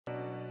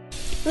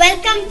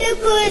Welcome to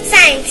Cool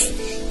Science,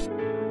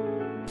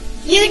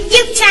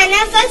 YouTube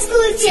channel for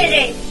school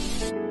children.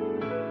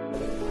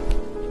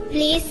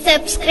 Please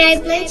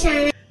subscribe my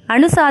channel.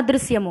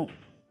 అణుసాదృశ్యము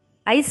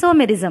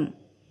isomerism.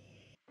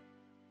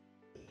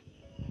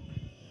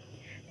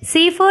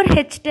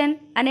 C4H10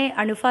 అనే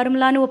అణు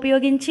ఫార్ములాను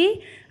ఉపయోగించి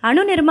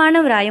అణు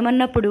నిర్మాణం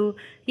రాయమన్నప్పుడు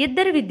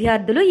ఇద్దరు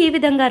విద్యార్థులు ఈ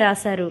విధంగా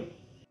రాశారు.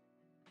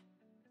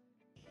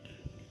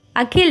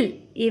 అఖిల్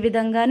ఈ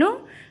విధంగాను,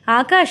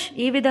 ఆకాష్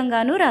ఈ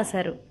విధంగాను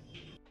రాశారు.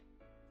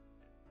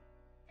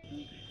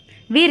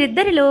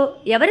 వీరిద్దరిలో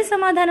ఎవరి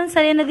సమాధానం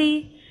సరైనది?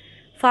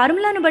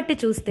 ఫార్ములాను బట్టి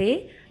చూస్తే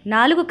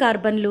 4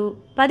 కార్బన్లు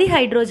 10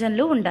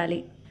 హైడ్రోజన్లు ఉండాలి.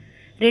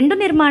 2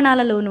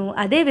 నిర్మాణాలలోనూ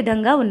అదే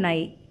విధంగా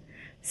ఉన్నాయి.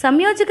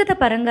 సంయోజకత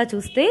పరంగా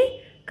చూస్తే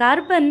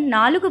కార్బన్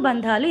 4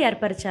 బంధాలు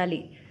ఏర్పరచాలి,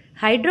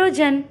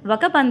 హైడ్రోజన్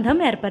 1 బంధం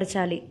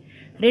ఏర్పరచాలి.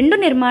 2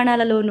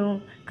 నిర్మాణాలలోనూ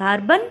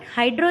కార్బన్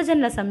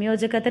హైడ్రోజన్ల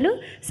సంయోజకతలు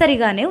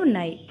సరిగానే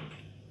ఉన్నాయి.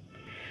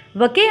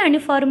 ఒకే అణు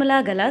ఫార్ములా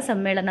గల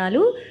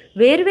సమ్మేళనాలు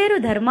వేర్వేరు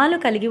ధర్మాలు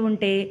కలిగి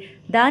ఉంటే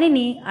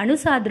దానిని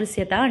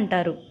అణుసాదృశ్యత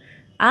అంటారు.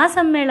 ఆ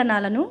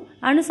సమ్మేళనాలను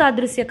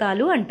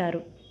అణుసాదృశ్యకాలు అంటారు.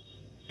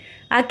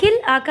 అఖిల్,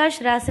 ఆకాష్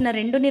రాసిన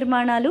 2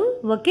 నిర్మాణాలు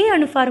ఒకే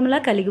అణు ఫార్ములా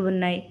కలిగి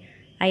ఉన్నాయి.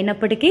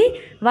 అయినప్పటికీ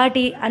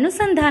వాటి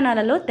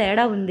అనుసంధానాలలో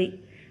తేడా ఉంది.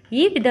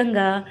 ఈ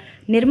విధంగా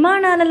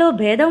నిర్మాణాలలో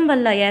భేదం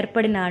వల్ల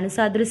ఏర్పడిన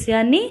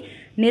అణుసాదృశ్యాన్ని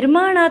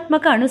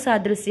నిర్మాణాత్మక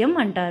అణుసాదృశ్యం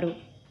అంటారు.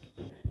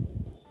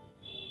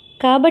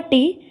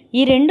 కాబట్టి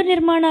ఈ 2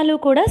 నిర్మాణాలు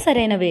కూడా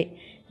సరైనవే.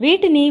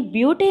 వీటిని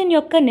బ్యూటేన్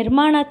యొక్క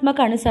నిర్మాణాత్మక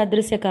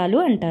అణుసాదృశ్యకాలు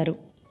అంటారు.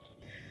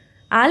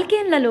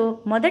 ఆల్కేన్లలో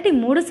మొదటి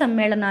 3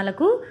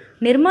 సమ్మేళనాలకు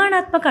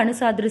నిర్మాణాత్మక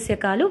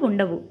అణుసాదృశ్యకాలు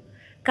ఉండవు.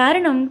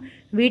 కారణం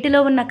వీటిలో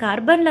ఉన్న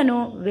కార్బన్లను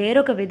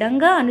వేరొక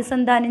విధంగా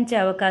అనుసంధానించే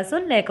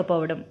అవకాశం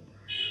లేకపోవడం.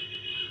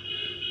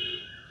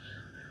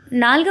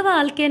 4వ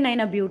ఆల్కేన్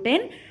అయిన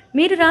బ్యూటేన్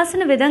మీరు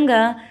రాసిన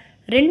విధంగా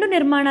 2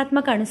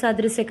 నిర్మాణాత్మక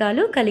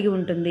అణుసాదృశ్యకాలు కలిగి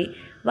ఉంటుంది.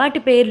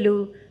 వాటి పేర్లు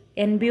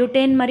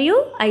ఎన్-బ్యూటేన్ మరియు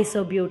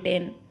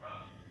ఐసోబ్యూటేన్.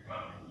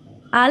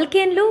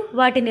 ఆల్కేన్లు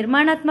వాటి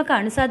నిర్మాణాత్మక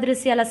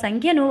అణుసాదృశ్యాల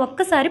సంఖ్యను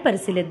ఒక్కసారి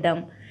పరిశీలిద్దాం.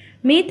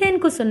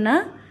 మీథేన్కు 0,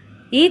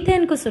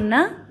 ఈథేన్కు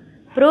 0,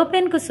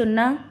 ప్రోపేన్కు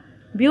 0,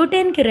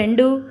 బ్యూటేన్కి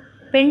 2,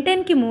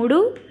 పెంటేన్కి 3,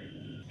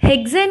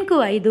 హెక్సేన్కు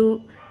 5,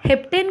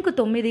 హెప్టేన్కు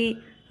 9,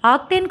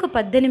 ఆక్టేన్కు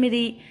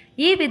 18.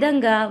 ఈ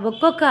విధంగా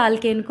ఒక్కొక్క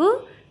ఆల్కేన్కు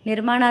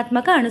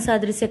నిర్మాణాత్మక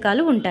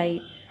అణుసాదృశ్యకాలు ఉంటాయి.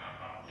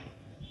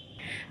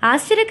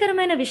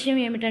 ఆశ్చర్యకరమైన విషయం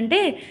ఏమిటంటే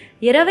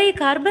 20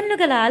 కార్బన్లు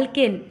గల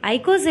ఆల్కేన్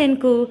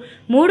ఐకోజేన్కు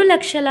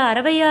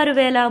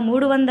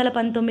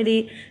 3,66,319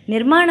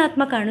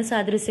 నిర్మాణాత్మక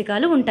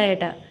అణుసాదృశ్యకాలు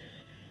ఉంటాయట.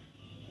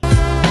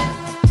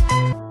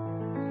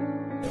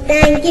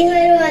 Thank you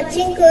for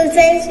watching Cool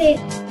Science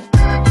video.